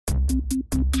Hey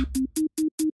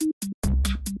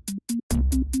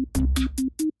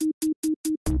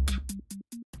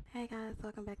guys,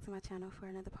 welcome back to my channel for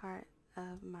another part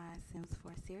of my Sims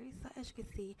 4 series. So as you can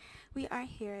see, we are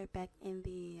here back in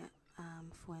the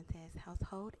Fuentes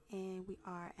household, and we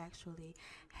are actually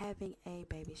having a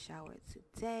baby shower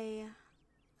today.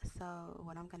 So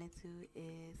what I'm going to do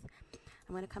is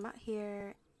I'm going to come out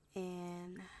here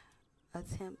and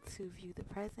attempt to view the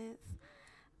presents.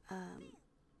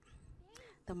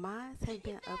 The mods have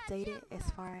been updated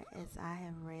as far as I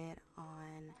have read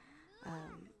on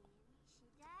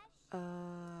uh,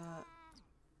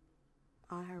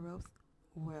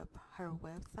 her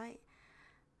website.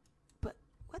 But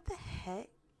what the heck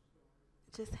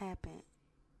just happened?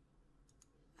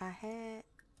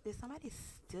 Did somebody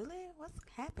steal it? What's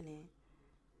happening?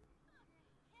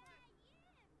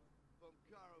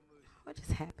 What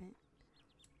just happened?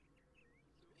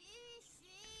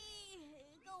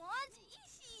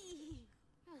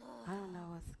 I don't know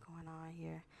what's going on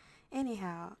here.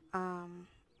 Anyhow, I'm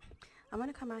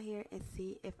gonna come out here and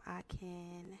see if I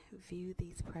can view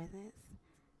these presents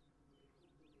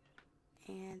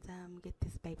and get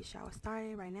this baby shower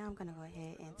started. Right now I'm gonna go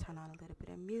ahead and turn on a little bit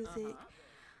of music.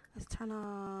 Let's turn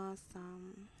on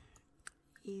some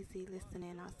easy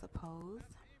listening, I suppose.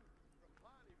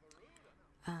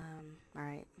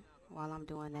 Alright, while I'm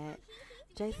doing that,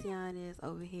 Jason is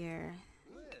over here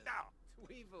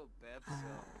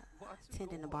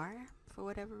tending the bar for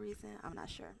whatever reason. I'm not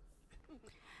sure,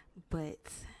 but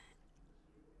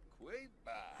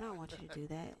I don't want you to do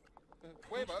that.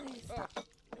 Actually, stop.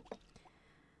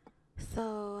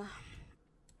 So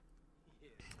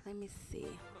let me see.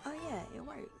 Oh yeah, it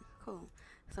worked. Cool.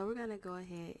 So we're gonna go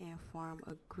ahead and form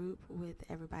a group with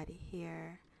everybody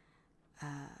here,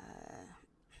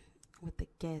 with the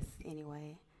guests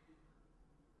anyway.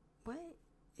 What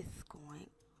is going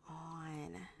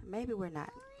on? Maybe we're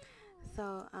not.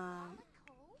 So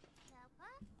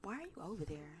why are you over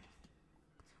there?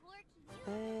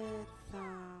 Let's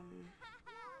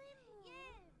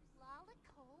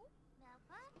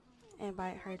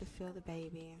invite her to feel the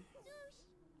baby.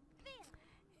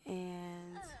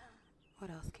 And what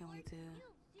else can we do?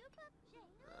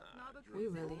 We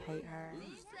really hate her.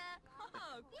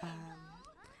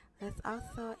 Let's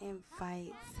also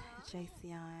invite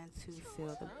Jason to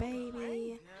feel the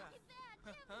baby.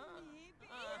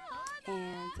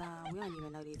 And we don't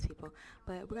even know these people,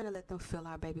 but we're gonna let them feel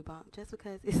our baby bump just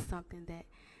because it's something that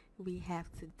we have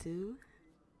to do.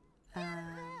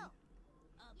 Alright,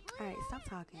 stop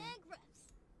talking.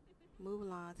 Move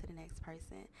along to the next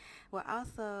person. Well,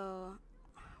 also,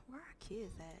 where are our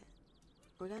kids at?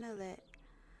 We're gonna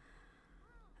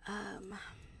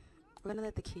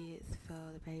let the kids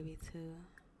feel the baby too.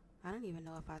 I don't even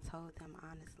know if I told them,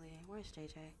 honestly. Where's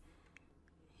JJ?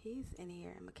 He's in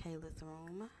here in Michaela's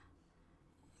room.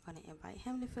 I'm gonna invite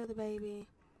him to feel the baby.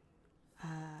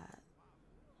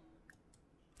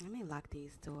 Let me lock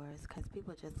these doors because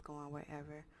people just go on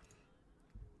wherever.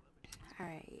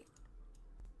 Alright.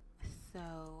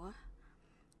 So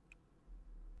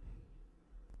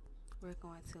we're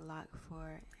going to lock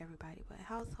for everybody but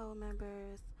household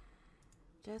members,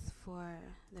 just for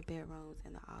the bedrooms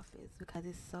and the office, because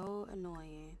it's so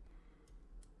annoying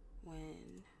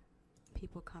when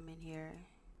people come in here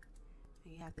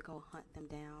and you have to go hunt them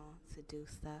down to do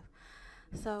stuff.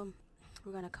 So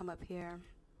we're gonna come up here.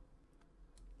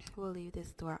 We'll leave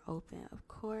this door open, of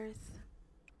course.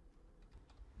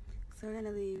 So we're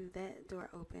gonna leave that door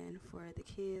open for the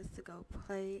kids to go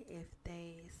play if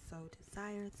they so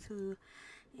desire to.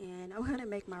 And I'm gonna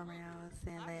make my rounds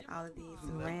and let all of these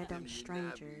random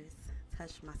strangers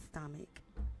touch my stomach.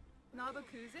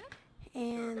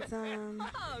 And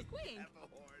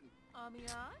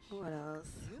what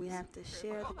else? We have to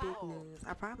share the big news.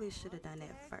 I probably should have done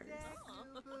that first.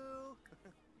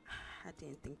 I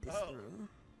didn't think this through.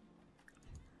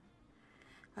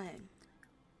 Okay.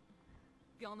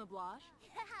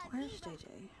 Where's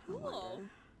JJ? I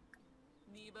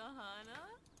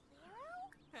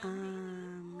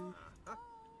wonder.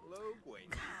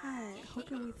 God, who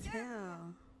can we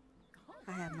tell?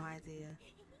 I have no idea.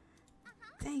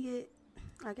 Dang it.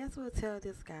 I guess we'll tell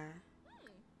this guy.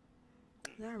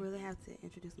 Do I really have to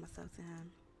introduce myself to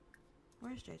him?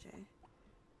 Where's JJ?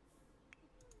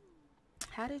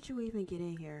 How did you even get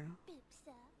in here?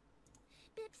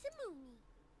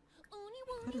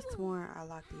 I could have sworn I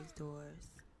locked these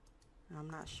doors. I'm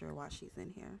not sure why she's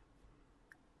in here.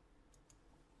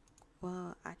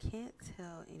 Well, I can't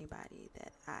tell anybody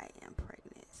that I am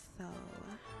pregnant, so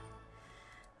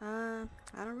I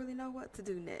don't really know what to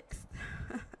do next.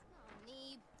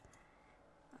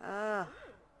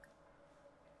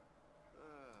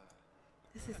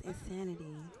 This is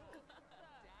insanity.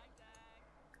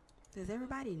 Does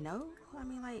everybody know? I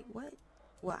mean, like, what?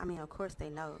 Well, I mean, of course they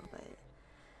know, but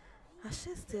I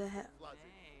should still have.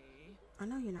 I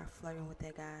know you're not flirting with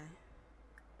that guy.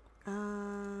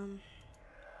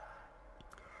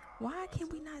 Why can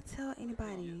we not tell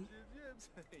anybody?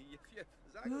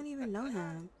 We don't even know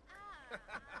him.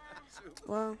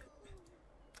 Well,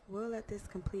 we'll let this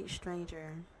complete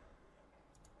stranger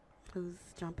who's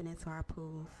jumping into our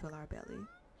pool fill our belly.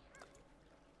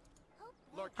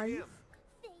 Are you?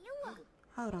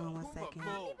 Hold on one second.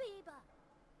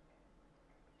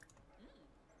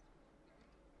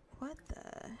 What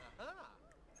the?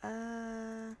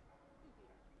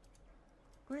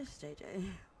 Where's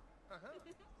JJ?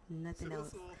 Nothing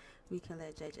else. We can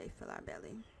let JJ fill our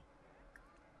belly.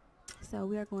 So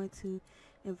we are going to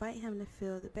invite him to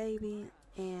fill the baby,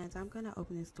 and I'm gonna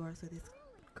open this door so this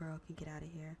girl can get out of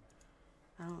here.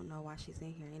 I don't know why she's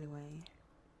in here anyway.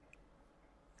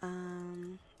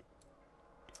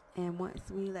 And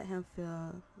once we let him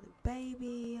fill the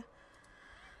baby,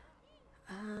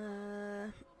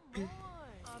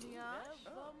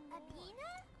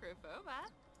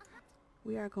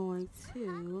 we are going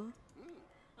to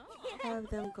have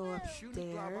them go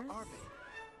upstairs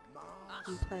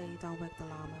and play Don't Wake the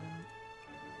Llama,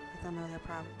 because I know they're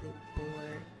probably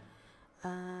bored.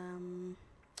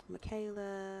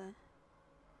 Michaela,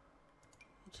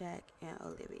 Jack, and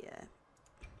Olivia.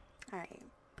 Alright.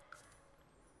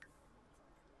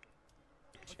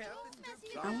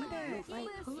 I wonder, like,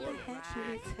 who the heck should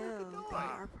we tell they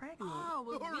are pregnant?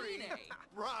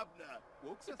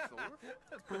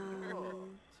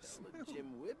 Jim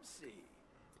Wibsy.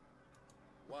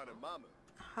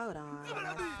 Hold on a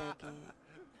second.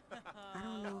 I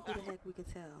don't know who the heck we can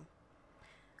tell.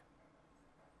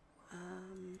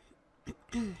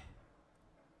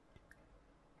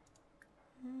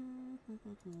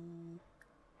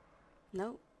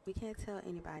 Nope, we can't tell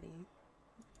anybody.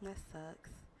 That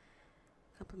sucks.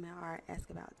 Compliment art, ask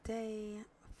about day,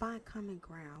 find common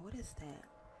ground. What is that?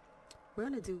 We're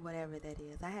gonna do whatever that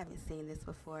is. I haven't seen this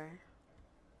before.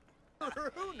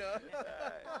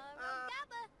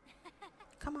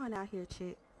 Come on out here,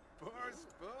 chick. What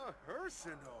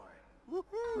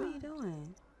are you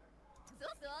doing?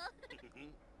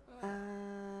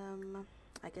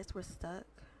 I guess we're stuck.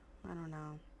 I don't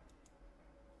know.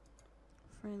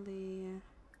 Friendly.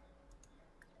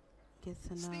 Get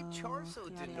to know.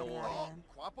 Yada, yada, yada.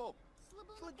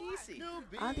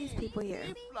 All these people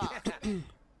here.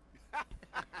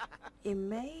 It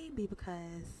may be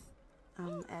because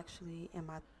I'm actually in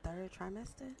my 3rd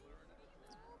trimester.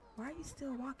 Why are you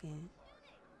still walking?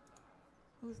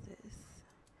 Who's this?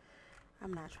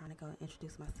 I'm not trying to go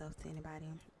introduce myself to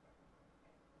anybody.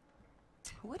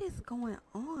 What is going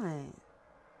on?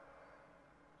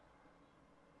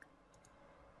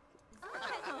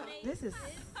 This is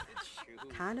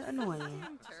kind of annoying.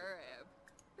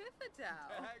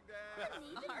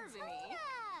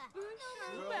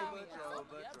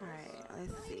 Alright,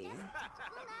 let's see.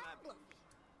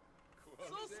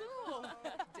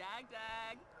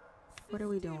 What are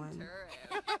we doing?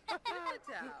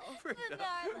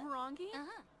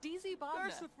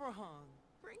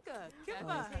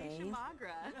 Okay.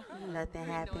 Nothing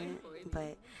happened,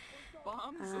 but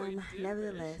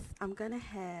nevertheless, I'm gonna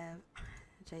have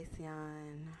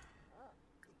Jason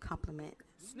compliment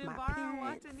my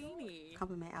parents,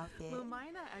 compliment outfit.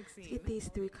 Get these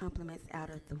 3 compliments out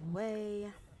of the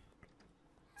way,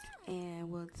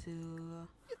 and we'll do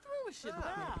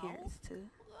compliment appearance too.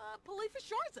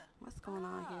 What's going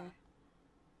on here?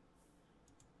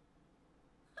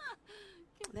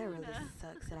 That really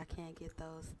sucks that I can't get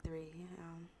those 3.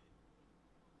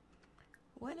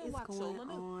 What is going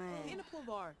on?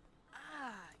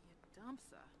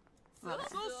 What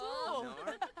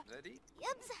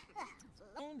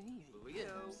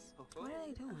are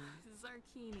they doing?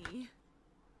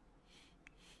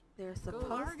 They're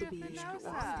supposed to be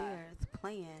upstairs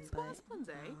playing, but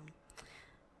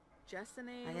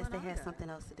I guess they had something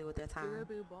else to do with their time.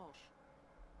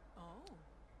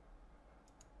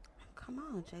 Come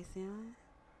on, Jason.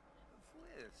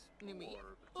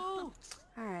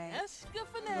 Alright. Go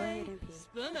ahead and pee.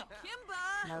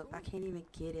 Nope, I can't even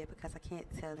get it because I can't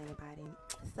tell anybody.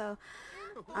 So,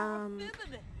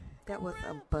 that was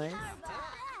a bust.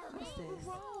 What's this?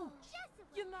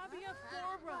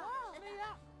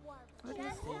 What is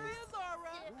this?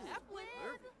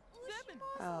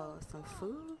 Oh, some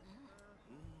food?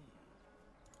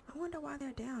 I wonder why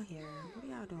they're down here. What are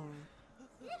y'all doing?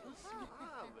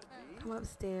 Come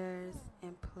upstairs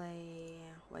and play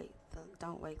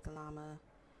Don't Wake the Llama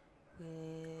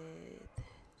with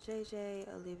JJ,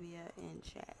 Olivia, and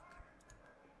Jack.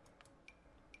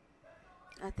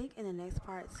 I think in the next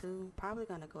part too, probably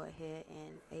gonna go ahead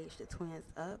and age the twins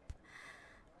up.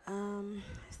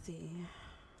 Let's see,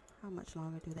 how much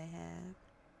longer do they have?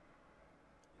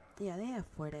 Yeah, they have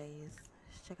 4 days.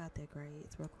 Let's check out their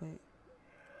grades real quick.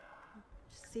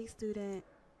 C student,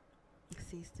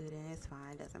 it's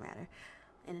fine, doesn't matter.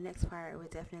 In the next part, we're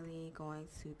definitely going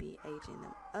to be aging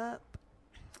them up,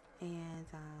 and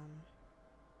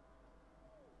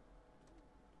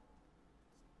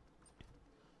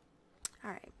all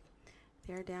right,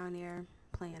 they're down there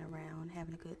playing around,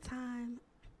 having a good time.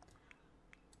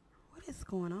 What is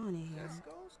going on in here?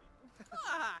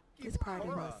 This party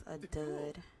was a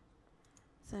dud.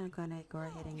 So I'm gonna go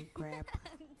ahead and grab.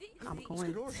 I'm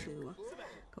going to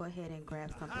go ahead and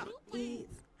grab something to eat.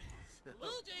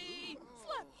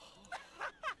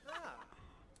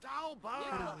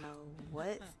 I don't know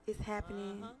what is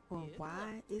happening or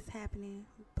why it's happening,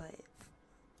 but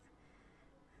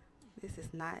this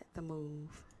is not the move.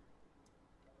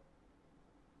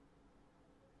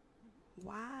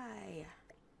 Why?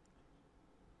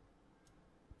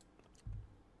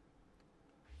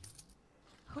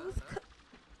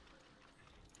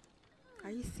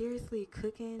 Are you seriously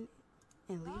cooking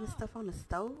and leaving stuff on the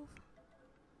stove?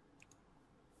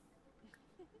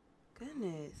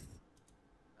 Goodness.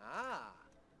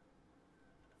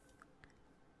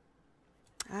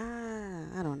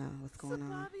 I don't know what's going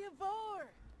on.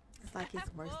 It's like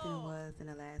it's worse than it was in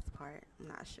the last part. I'm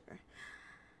not sure.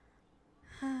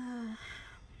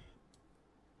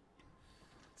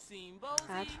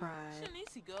 I tried.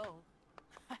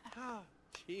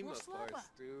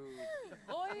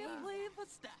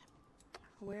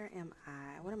 Where am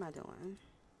I? What am I doing?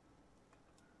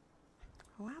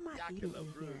 Why am I eating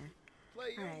in here?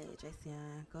 Alright,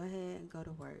 Jason, go ahead and go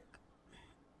to work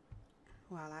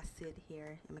while I sit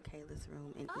here in Michaela's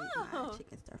room and eat my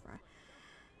chicken stir fry.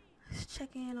 Let's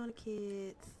check in on the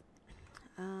kids.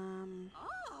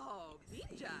 See,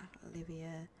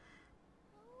 Olivia.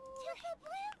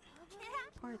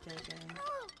 Poor JJ.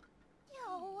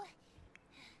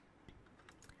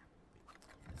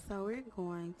 So we're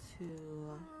going to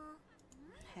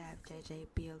have JJ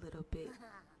be a little bit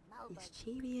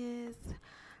mischievous.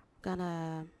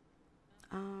 Gonna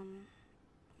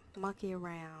monkey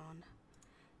around,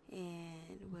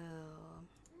 and we'll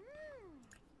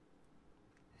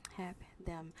have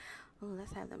them. Oh,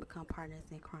 let's have them become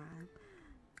partners in crime.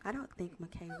 I don't think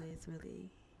Michaela is really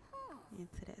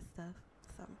into that stuff,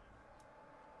 so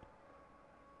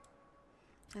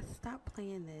let's stop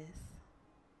playing this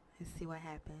and see what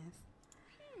happens.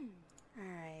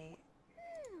 Alright.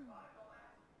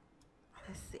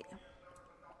 Let's see.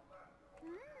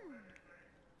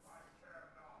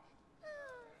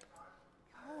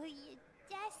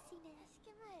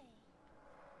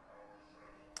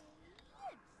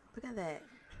 Look at that.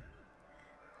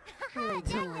 What are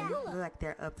they doing? Look like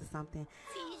they're up to something.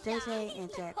 JJ and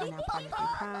Jack are now partners in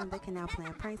crime. They can now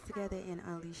plan pranks together and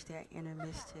unleash their inner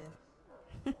mischief.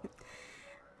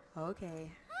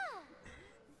 Okay.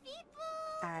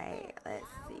 Alright, let's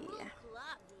see.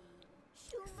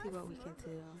 Let's see what we can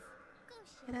do.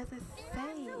 It doesn't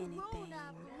say anything.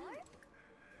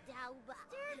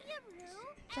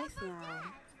 Jason,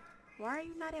 why are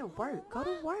you not at work? Go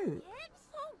to work.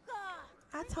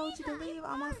 I told you to leave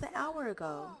almost an hour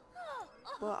ago.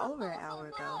 Well, over an hour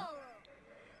ago.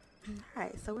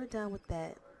 Alright, so we're done with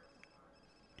that.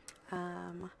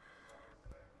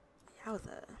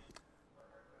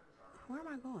 Where am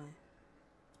I going?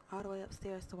 All the way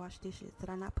upstairs to wash dishes. Did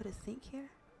I not put a sink here?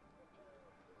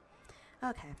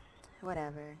 Okay,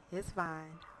 whatever. It's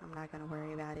fine. I'm not gonna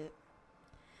worry about it.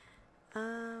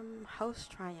 Host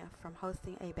triumph from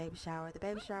hosting a baby shower. The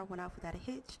baby shower went off without a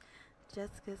hitch.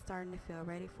 Jessica's starting to feel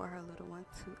ready for her little one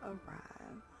to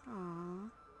arrive. Aww.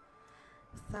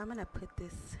 So I'm gonna put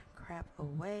this crap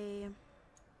away.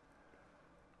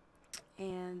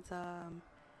 And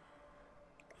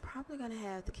probably gonna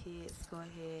have the kids go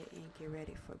ahead and get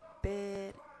ready for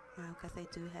bed because they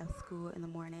do have school in the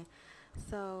morning.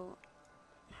 So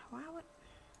why would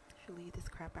I should leave this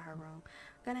crap in her room?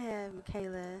 I'm gonna have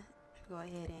Michaela go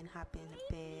ahead and hop in the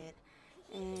bed,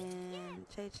 and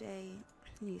JJ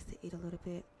needs to eat a little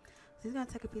bit. So he's gonna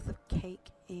take a piece of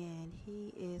cake and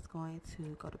he is going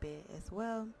to go to bed as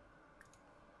well.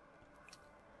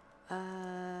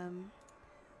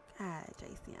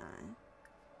 Jason.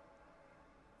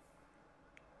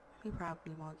 He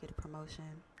probably won't get a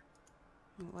promotion.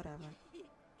 Whatever.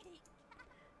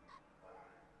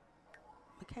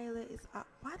 Michaela is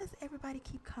why does everybody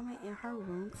keep coming in her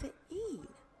room to eat?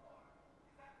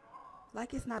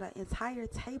 Like it's not an entire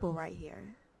table right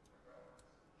here.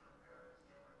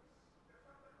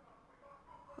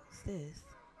 this?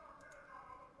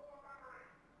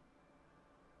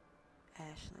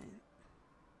 Ashland.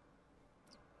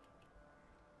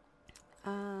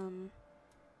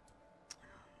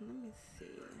 Let me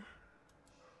see.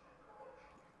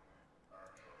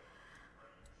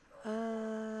 I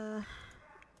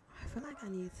feel like I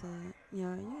need to, you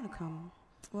gonna come.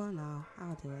 Well, no,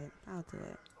 I'll do it.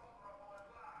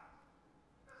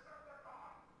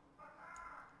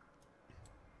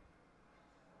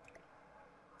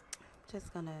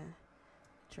 Just gonna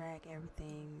drag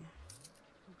everything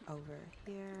over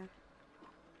here.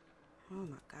 Oh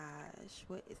my gosh,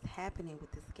 what is happening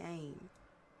with this game?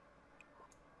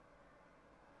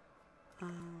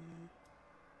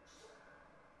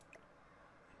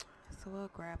 So we'll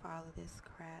grab all of this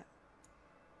crap.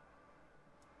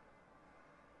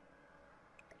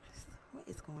 What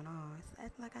is going on? It's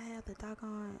acting like I have the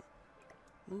doggone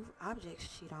move objects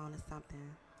sheet on or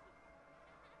something.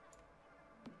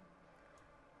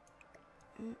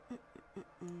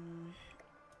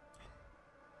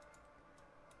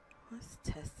 Let's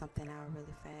test something out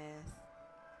really fast.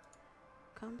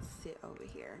 Come sit over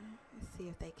here and see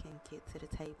if they can get to the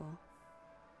table.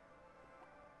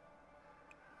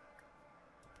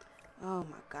 Oh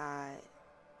my God.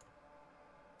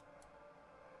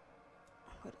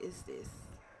 What is this?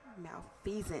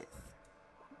 Malfeasance.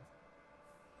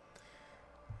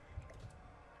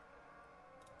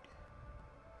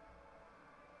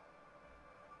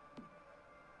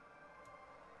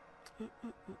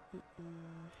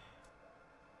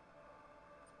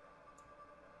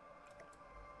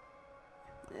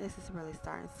 This is really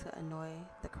starting to annoy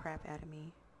the crap out of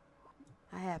me.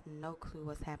 I have no clue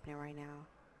what's happening right now.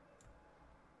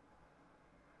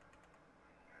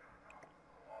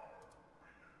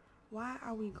 Why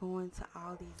are we going to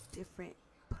all these different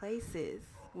places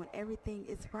when everything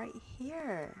is right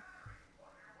here?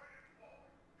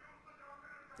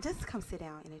 Just come sit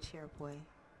down in a chair, boy.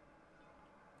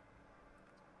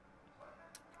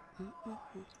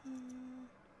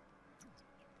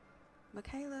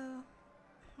 Michaela,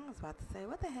 I was about to say,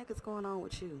 what the heck is going on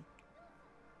with you?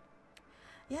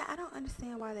 Yeah, I don't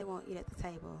understand why they won't eat at the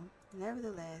table.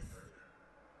 Nevertheless,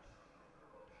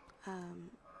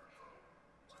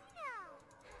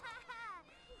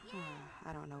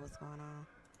 I don't know what's going on.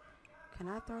 Can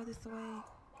I throw this away?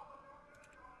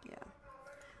 Yeah.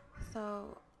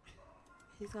 So,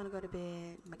 he's going to go to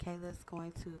bed. Michaela's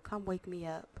going to come wake me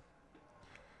up.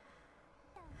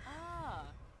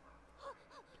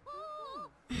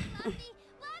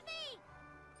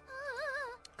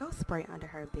 Go spray under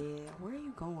her bed. Where are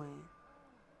you going?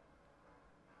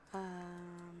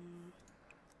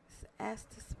 Ask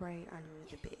to spray under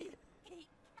the bed.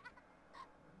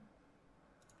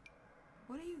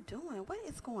 What are you doing? What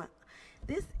is going on?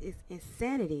 This is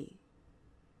insanity.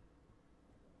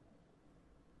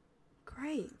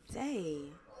 Great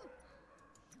day.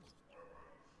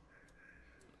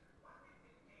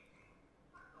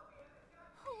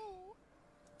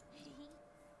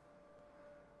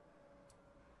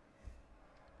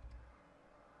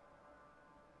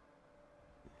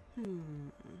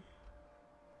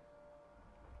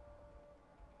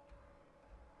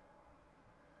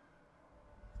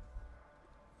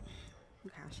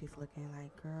 Look how she's looking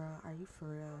like, girl, are you for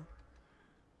real?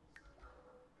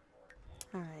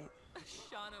 Alright.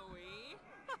 Shanawi.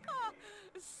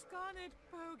 Scarnet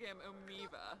Pogam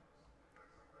Omiva.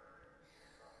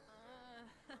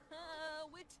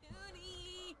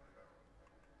 Wituni.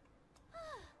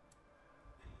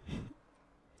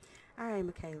 Alright,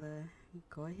 Michaela.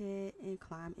 Go ahead and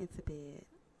climb into bed.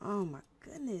 Oh my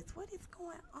goodness. What is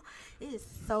going on? It is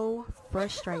so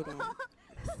frustrating.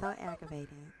 So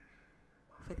aggravating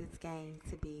for this game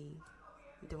to be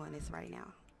doing this right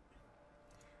now.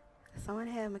 So I'm going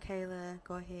to have Michaela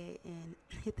go ahead and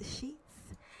hit the sheets.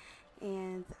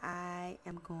 And I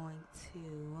am going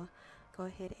to go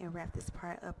ahead and wrap this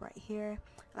part up right here.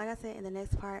 Like I said, in the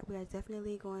next part, we are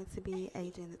definitely going to be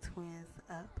aging the twins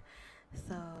up.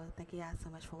 So thank you guys so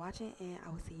much for watching, and I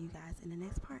will see you guys in the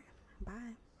next part.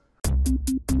 Bye.